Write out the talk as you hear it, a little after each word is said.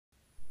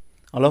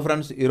Hello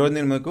friends, ఈరోజు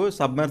నేను మీకు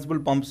సబ్మెర్సిబుల్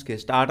పంప్స్కి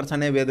స్టార్టర్స్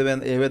అనేవి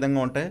ఏ విధంగా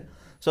ఉంటాయి,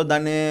 సో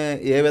దాన్ని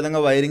ఏ విధంగా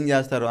వైరింగ్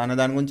చేస్తారు అనే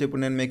దాని గురించి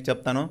ఇప్పుడు నేను మీకు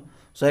చెప్తాను.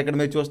 సో ఇక్కడ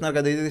మీరు చూస్తున్నారు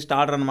కదా, ఇది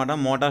స్టార్టర్ అనమాట,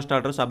 మోటార్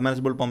స్టార్టర్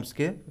సబ్మెర్సిబుల్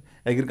పంప్స్కి.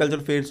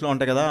 అగ్రికల్చర్ ఫీల్డ్స్లో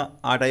ఉంటాయి కదా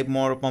ఆ టైప్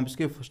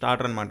పంప్స్కి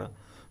స్టార్టర్ అనమాట.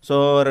 So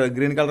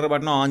green colour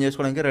button on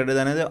చేసుకోవడానికి, రెడ్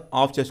అనేది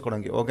ఆఫ్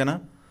చేసుకోవడానికి, ఓకేనా.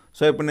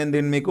 సో ఇప్పుడు నేను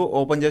దీన్ని మీకు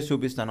ఓపెన్ చేసి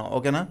చూపిస్తాను,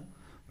 ఓకేనా.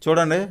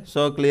 చూడండి,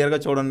 సో క్లియర్గా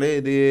చూడండి,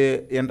 ఇది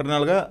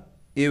ఇంటర్నల్గా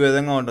ఈ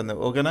విధంగా ఉంటుంది,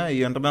 ఓకేనా. ఈ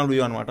ఇంటర్నల్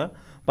వ్యూ అనమాట.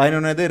 పైన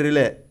ఉన్నది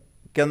రిలే,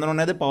 కింద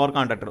ఉన్నది పవర్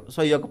కాంట్రాక్టర్. సో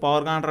ఈ యొక్క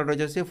పవర్ కాంట్రాక్టర్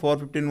వచ్చేసి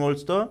 415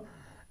 వోల్ట్స్తో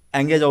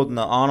ఎంగేజ్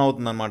అవుతుంది, ఆన్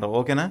అవుతుంది అనమాట,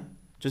 ఓకేనా.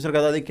 చూసారు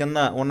కదా, అది కింద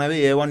ఉన్నవి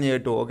A1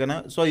 A2, ఓకేనా.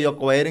 సో ఈ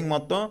యొక్క వైరింగ్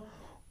మొత్తం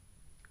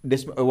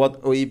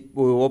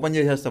ఓపెన్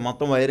చేసేస్తాం,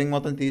 మొత్తం వైరింగ్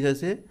మొత్తం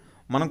తీసేసి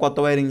మనం కొత్త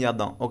వైరింగ్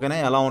చేద్దాం, ఓకేనా.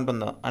 ఎలా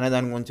ఉంటుందో అనే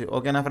దాని గురించి,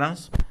 ఓకేనా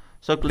ఫ్రెండ్స్.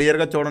 సో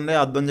క్లియర్గా చూడండి,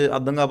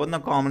 అర్థం కాకపోతే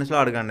నాకు కామెంట్స్లో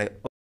అడగండి.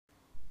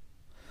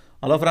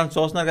 హలో ఫ్రెండ్స్,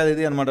 చూస్తున్నారు కదా,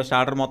 ఇది అనమాట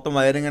స్టార్టర్. మొత్తం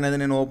వైరింగ్ అనేది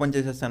నేను ఓపెన్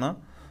చేసేసాను.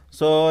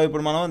 సో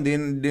ఇప్పుడు మనం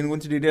దీని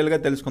గురించి డీటెయిల్గా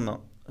తెలుసుకుందాం.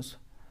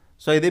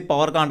 సో ఇది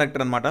పవర్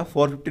కాంట్రాక్టర్ అనమాట,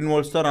 415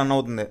 వోల్ట్స్తో రన్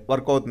అవుతుంది,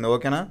 వర్క్ అవుతుంది,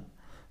 ఓకేనా.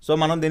 సో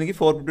మనం దీనికి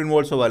 415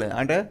 వోల్ట్స్ ఇవ్వాలి,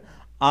 అంటే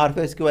ఆర్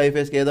ఫేస్కి వై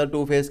ఫేస్కి ఏదో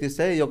 2 ఫేస్కి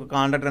ఇస్తే ఈ యొక్క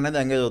కాంట్రాక్టర్ అనేది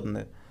ఎంగేజ్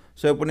అవుతుంది.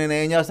 సో ఇప్పుడు నేను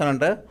ఏం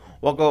చేస్తానంటే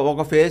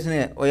ఒక ఫేస్ని,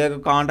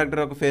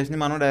 కాంట్రాక్టర్ ఒక ఫేస్ని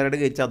మనం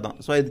డైరెక్ట్గా ఇచ్చేద్దాం.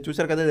 సో ఇది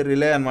చూసారు కదా, ఇది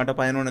రిలే అనమాట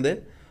పైన ఉన్నది.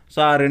 సో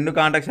ఆ రెండు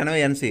కాంటాక్ట్స్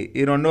అనేవి ఎన్సీ,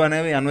 ఈ రెండు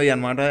అనేవి ఎన్వై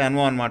అనమాట,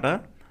 ఎన్ఓ అనమాట.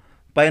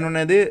 పైన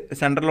ఉన్నది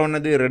సెంటర్లో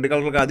ఉన్నది రెడ్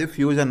కలర్ కాదు,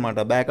 ఫ్యూజ్ అనమాట,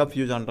 బ్యాకప్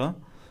ఫ్యూజ్ అంటాం.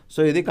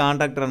 సో ఇది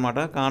కాంట్రాక్టర్ అనమాట,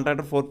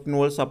 కాంట్రాక్టర్ 14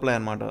 వోల్ట్స్ సప్లై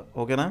అనమాట,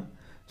 ఓకేనా.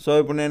 సో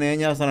ఇప్పుడు నేను ఏం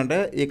చేస్తానంటే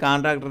ఈ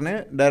కాంట్రాక్టర్ని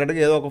డైరెక్ట్గా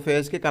ఏదో ఒక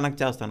ఫేస్కి కనెక్ట్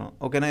చేస్తాను,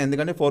 ఓకేనా.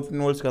 ఎందుకంటే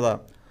 14 వోల్ట్స్ కదా.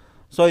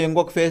 సో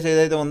ఇంకొక ఫేస్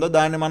ఏదైతే ఉందో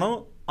దాన్ని మనం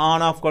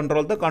ఆన్ ఆఫ్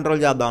కంట్రోల్తో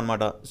కంట్రోల్ చేద్దాం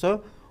అనమాట. సో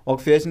ఒక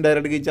ఫేస్ని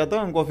డైరెక్ట్గా ఇచ్చేస్తాం,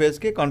 ఇంకో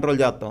ఫేస్కి కంట్రోల్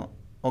చేస్తాం,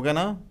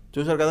 ఓకేనా.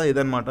 చూసారు కదా,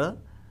 ఇదనమాట,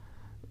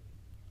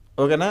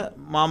 ఓకేనా.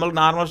 మామూలుగా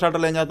నార్మల్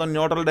స్టార్టర్లో ఏం చేస్తాం,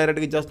 న్యూట్రల్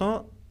డైరెక్ట్గా ఇచ్చేస్తాం.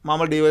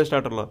 మామూలు డివైస్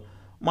స్టార్టర్లో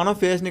మనం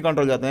ఫేస్ని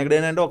కంట్రోల్ చేస్తాం. ఇక్కడ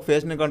ఏంటంటే ఒక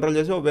ఫేస్ని కంట్రోల్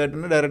చేసి ఒక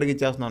వేటుని డైరెక్ట్గా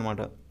ఇచ్చేస్తాం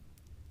అనమాట,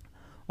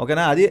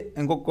 ఓకేనా. అది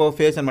ఇంకొక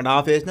ఫేస్ అనమాట,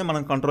 ఆ ఫేస్ని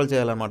మనం కంట్రోల్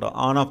చేయాలన్నమాట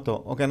ఆన్ ఆఫ్తో,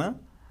 ఓకేనా.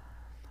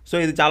 సో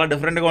ఇది చాలా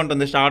డిఫరెంట్గా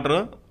ఉంటుంది స్టార్టర్,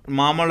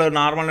 మామూలు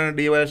నార్మల్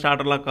డివైస్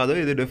స్టార్టర్లా కాదు,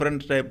 ఇది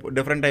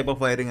డిఫరెంట్ టైప్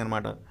ఆఫ్ వైరింగ్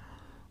అనమాట,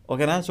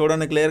 ఓకేనా.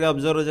 చూడండి, క్లియర్గా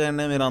అబ్జర్వ్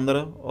చేయండి మీరు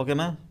అందరూ,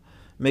 ఓకేనా.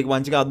 మీకు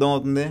మంచిగా అర్థం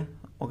అవుతుంది,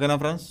 ఓకేనా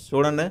ఫ్రెండ్స్.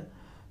 చూడండి,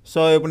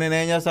 సో ఇప్పుడు నేను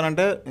ఏం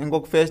చేస్తానంటే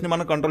ఇంకొక ఫేస్ని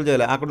మనం కంట్రోల్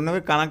చేయాలి. అక్కడ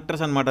ఉన్నవి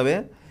కనెక్టర్స్ అనమాట, అవి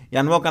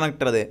ఎన్ఓ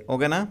కనెక్టర్ అది,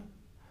 ఓకేనా.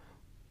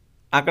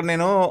 అక్కడ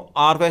నేను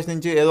ఆర్ ఫేస్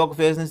నుంచి ఏదో ఒక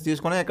ఫేస్ నుంచి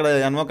తీసుకొని ఇక్కడ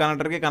ఎన్ఓ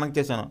కనెక్టర్కి కనెక్ట్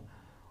చేశాను,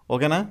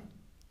 ఓకేనా.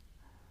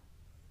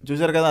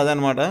 చూసారు కదా, అదే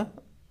అనమాట.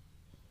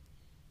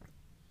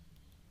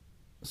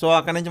 సో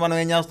అక్కడ నుంచి మనం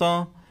ఏం చేస్తాం,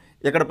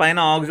 ఇక్కడ పైన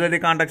ఆక్సిలరీ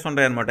కాంటాక్ట్స్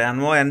ఉంటాయి అనమాట,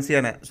 ఎన్ఓ ఎన్సీ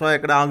అనే. సో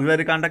ఇక్కడ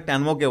ఆక్సిలరీ కాంటాక్ట్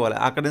ఎన్ఓకి ఇవ్వాలి,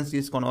 అక్కడ నుంచి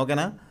తీసుకొని,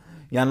 ఓకేనా.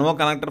 ఎన్ఓ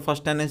కనెక్టర్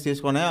ఫస్ట్ అనేది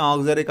తీసుకొని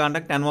ఆక్సిలరీ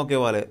కాంటాక్ట్ ఎన్ఓకి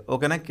ఇవ్వాలి,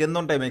 ఓకేనా. కింద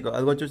ఉంటాయి మీకు,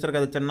 అది చూసారు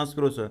కదా చిన్న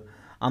స్క్రూస్,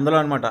 అందులో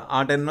అనమాట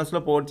ఆ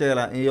టెర్మినల్స్లో పోర్ట్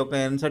చేయాలి, ఈ యొక్క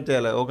ఇన్సర్ట్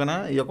చేయాలి, ఓకేనా.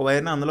 ఈ యొక్క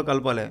వైర్ని అందులో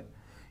కలపాలి,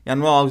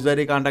 ఎన్ఓ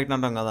ఆక్సిలరీ కాంటాక్ట్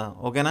అంటాం కదా,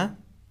 ఓకేనా.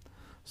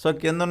 సో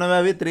కింద ఉన్నవి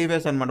అవి 3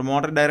 ఫేస్ అనమాట,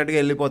 మోటార్ డైరెక్ట్గా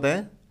వెళ్ళిపోతాయి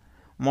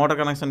మోటార్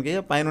కనెక్షన్కి.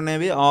 పైన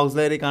ఉన్నవి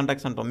ఆక్సిలరీ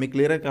కాంటాక్ట్స్ అంటాం, మీకు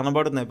క్లియర్గా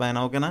కనబడుతున్నాయి పైన,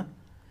 ఓకేనా.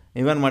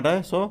 ఇవన్నమాట.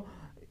 సో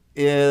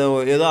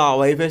ఏదో ఆ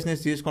వైఫేస్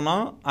నుంచి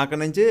తీసుకున్నాం, అక్కడ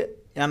నుంచి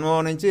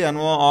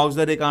ఎన్ఓ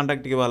ఆక్సిలరీ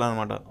కాంటాక్ట్కి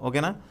ఇవ్వాలన్నమాట,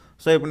 ఓకేనా.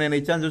 సో ఇప్పుడు నేను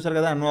ఇచ్చాను చూసారు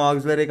కదా, ఎన్ఓ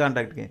ఆక్సిలరీ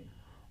కాంటాక్ట్కి,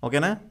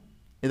 ఓకేనా.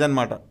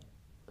 ఇదనమాట.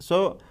 సో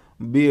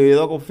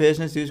ఏదో ఒక ఫేస్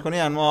నుంచి తీసుకొని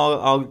ఎన్ఓ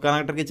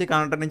కనెక్టర్కి ఇచ్చి,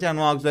 కనెక్టర్ నుంచి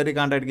ఎన్ఓ ఆక్సిలరీ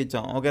కాంటాక్ట్కి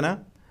ఇచ్చాం, ఓకేనా.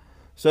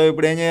 సో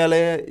ఇప్పుడు ఏం చేయాలి,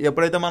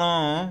 ఎప్పుడైతే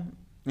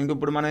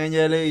ఇప్పుడు మనం ఏం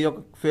చేయాలి,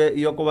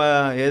 ఈ యొక్క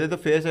ఏదైతే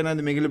ఫేస్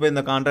అనేది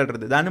మిగిలిపోయిందో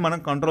కాంట్రాక్టర్ది, దాన్ని మనం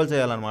కంట్రోల్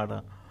చేయాలన్నమాట,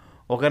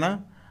 ఓకేనా.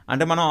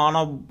 అంటే మనం ఆన్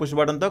ఆఫ్ పుష్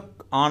బటన్తో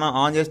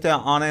ఆన్ చేస్తే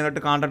ఆన్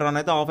అయినట్టు కాంట్రాక్టర్ ఆన్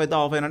అయితే, ఆఫ్ అయితే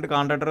ఆఫ్ అయినట్టు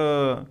కాంట్రాక్టర్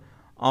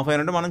ఆఫ్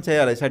అయినట్టు మనం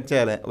చేయాలి, సెట్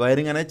చేయాలి,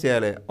 వైరింగ్ అనేది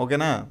చేయాలి,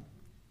 ఓకేనా.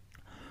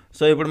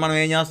 సో ఇప్పుడు మనం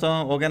ఏం చేస్తాం,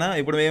 ఓకేనా.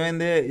 ఇప్పుడు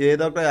ఏమైంది,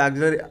 ఏదో ఒక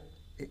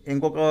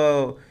ఇంకొక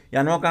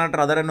ఎన్ఓ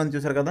కనెక్టర్ అదర్ ఎండ్ ఉంది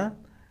చూసారు కదా,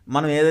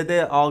 మనం ఏదైతే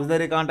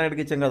ఆక్సిలరీ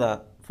కాంట్రాక్ట్కి ఇచ్చాం కదా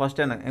ఫస్ట్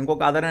ఎండ్,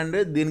 ఇంకొక అదర్ ఎండ్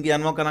దీనికి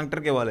ఎన్ఓ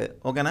కనెక్టర్కి ఇవ్వాలి,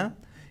 ఓకేనా.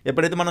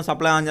 ఎప్పుడైతే మనం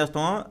సప్లై ఆన్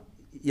చేస్తామో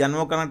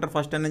ఎన్ఓ కనెక్టర్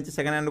ఫస్ట్ ఎండ్ నుంచి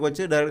సెకండ్ ఎండ్కి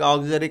వచ్చి డైరెక్ట్గా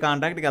ఆక్సిలరీ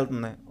కాంట్రాక్ట్కి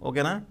వెళ్తుంది,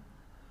 ఓకేనా.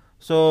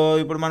 సో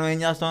ఇప్పుడు మనం ఏం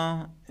చేస్తాం,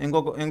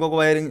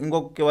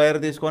 ఇంకొక వైర్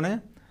తీసుకొని,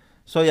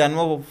 సో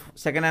ఎన్ఓ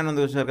సెకండ్ హ్యాండ్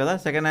ఉంది చూసారు కదా,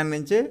 సెకండ్ హ్యాండ్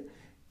నుంచి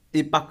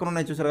ఈ పక్కన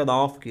ఉన్నాయి చూసారు కదా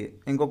ఆఫ్కి,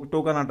 ఇంకొక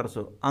 2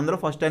 కనెక్టర్స్ అందులో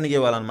ఫస్ట్ హ్యాండ్కి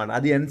ఇవ్వాలన్నమాట,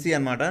 అది ఎన్సీ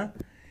అనమాట.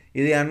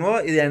 ఇది ఎన్ఓ,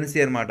 ఇది ఎన్సీ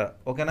అనమాట,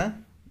 ఓకేనా.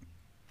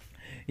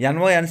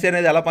 ఎన్ఓ ఎన్సీ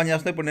అనేది ఎలా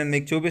పనిచేస్తుందో ఇప్పుడు నేను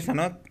మీకు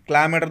చూపిస్తాను,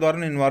 క్లామీటర్ ద్వారా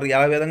నేను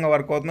ఎలా విధంగా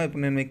వర్క్ అవుతుందో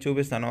ఇప్పుడు నేను మీకు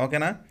చూపిస్తాను,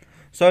 ఓకేనా.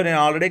 సో నేను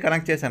ఆల్రెడీ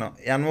కనెక్ట్ చేశాను,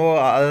 ఎన్ఓ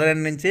అదర్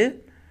హ్యాండ్ నుంచి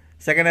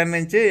సెకండ్ హ్యాండ్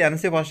నుంచి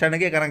ఎన్సీ ఫస్ట్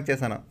హ్యాండ్కి కనెక్ట్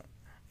చేశాను,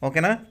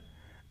 ఓకేనా.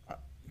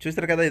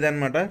 చూసారు కదా,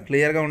 ఇదనమాట,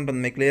 క్లియర్గా ఉంటుంది,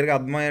 మీకు క్లియర్గా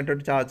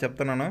అర్థమయ్యేటట్టు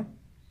చెప్తున్నాను,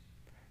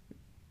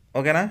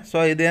 ఓకేనా. సో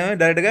ఇదేమో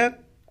డైరెక్ట్గా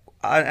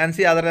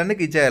ఎన్సీ అదర్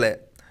హ్యాండ్కి ఇచ్చేయాలి,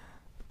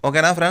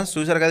 ఓకేనా ఫ్రెండ్స్.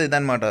 చూసారు కదా,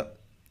 ఇదనమాట,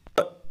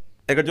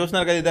 ఇక్కడ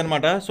చూస్తున్నారు కదా,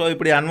 ఇదనమాట. సో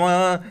ఇప్పుడు ఎన్ఓ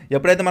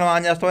ఎప్పుడైతే మనం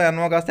ఆన్ చేస్తామో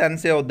ఎన్ఓ కాస్త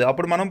ఎన్సీ అవుద్ది,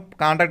 అప్పుడు మనం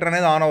కాంట్రాక్టర్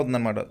అనేది ఆన్ అవుతుంది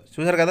అనమాట.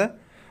 చూసారు కదా,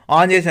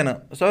 ఆన్ చేశాను.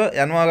 సో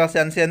ఎన్ఓ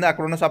ఎన్సీ అనేది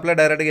అక్కడ ఉన్న సప్లై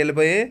డైరెక్ట్గా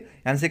వెళ్ళిపోయి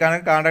ఎన్సీ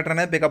కాంటాక్టర్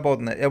అనేది పికప్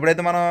అవుతుంది.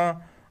 ఎప్పుడైతే మనం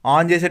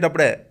ఆన్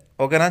చేసేటప్పుడే,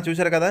 ఓకేనా,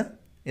 చూశారు కదా,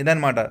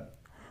 ఇదనమాట.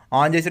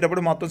 ఆన్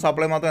చేసేటప్పుడు మొత్తం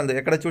సప్లై మొత్తం వెళ్తుంది.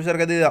 ఇక్కడ చూశారు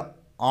కదా, ఇది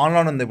ఆన్లో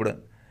ఉంది ఇప్పుడు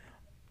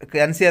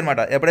ఎన్సీ అనమాట.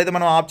 ఎప్పుడైతే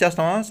మనం ఆఫ్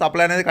చేస్తామో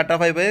సప్లై అనేది కట్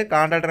ఆఫ్ అయిపోయి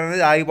కాంటాక్టర్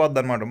అనేది ఆగిపోద్ది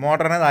అనమాట,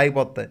 మోటార్ అనేది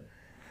ఆగిపోతుంది.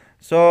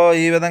 సో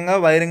ఈ విధంగా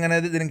వైరింగ్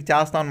అనేది దీనికి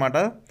చేస్తాం అనమాట.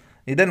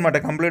 ఇదనమాట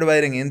కంప్లీట్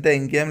వైరింగ్, ఇంతే,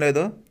 ఇంకేం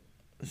లేదు.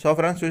 సో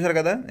ఫ్రెండ్స్ చూశారు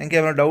కదా,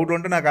 ఇంకేమైనా డౌట్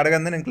ఉంటే నాకు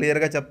అడగండి, నేను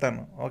క్లియర్గా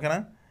చెప్తాను. ఓకేనా,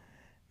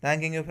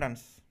 థ్యాంక్ యూ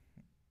ఫ్రెండ్స్.